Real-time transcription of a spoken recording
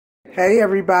Hey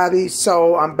everybody,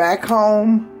 so I'm back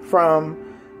home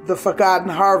from the Forgotten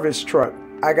Harvest truck.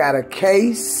 I got a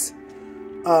case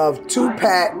of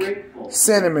 2-pack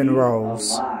cinnamon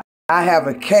rolls. I have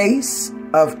a case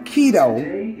of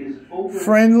keto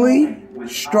friendly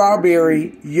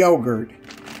strawberry yogurt.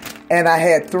 And I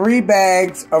had 3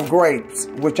 bags of grapes,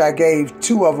 which I gave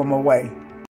 2 of them away.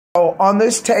 So on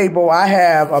this table I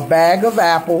have a bag of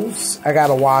apples. I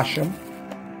gotta wash them.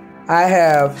 I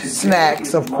have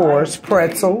snacks, of course,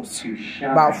 pretzels,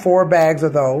 about 4 bags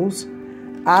of those.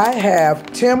 I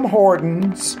have Tim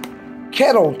Hortons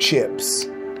kettle chips,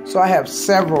 so I have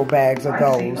several bags of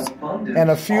those, and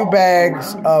a few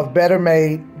bags of Better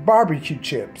Made barbecue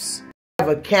chips. I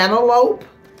have a cantaloupe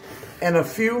and a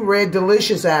few Red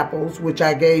Delicious apples, which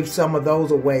I gave some of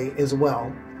those away as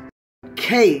well.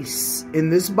 Case in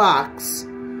this box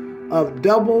of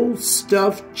double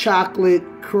stuffed chocolate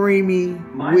creamy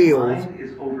wheels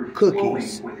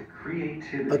cookies,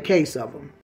 a case of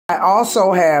them. I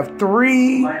also have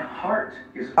 3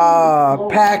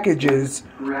 packages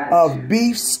of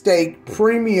beefsteak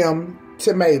premium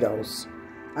tomatoes.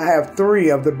 I have 3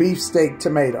 of the beefsteak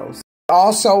tomatoes. I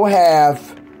also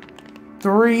have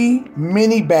 3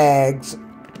 bags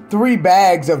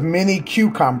of mini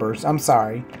cucumbers,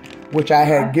 which I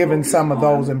had given some of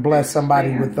those and blessed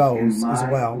somebody with those as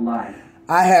well.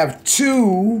 I have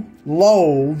 2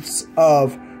 loaves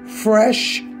of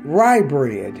fresh rye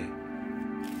bread.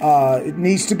 It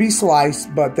needs to be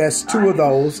sliced, but that's 2 of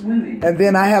those. And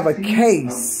then I have a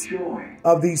case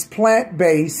of these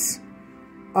plant-based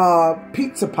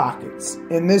pizza pockets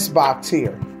in this box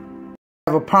here.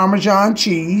 I have a Parmesan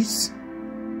cheese,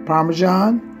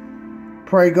 Parmesan,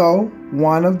 Prego,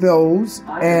 1 of those,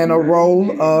 and a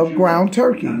roll of ground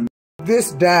turkey.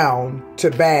 This down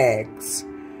to bags.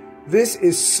 This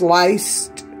is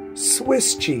sliced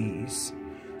Swiss cheese.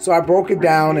 So I broke it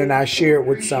down and I shared it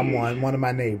with someone, one of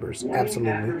my neighbors,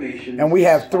 absolutely. And we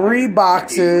have 3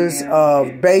 boxes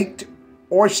of baked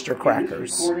oyster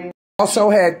crackers.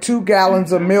 Also had 2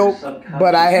 gallons of milk,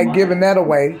 but I had given that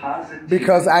away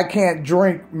because I can't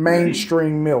drink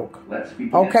mainstream milk.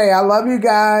 Okay, I love you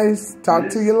guys. Talk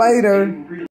to you later.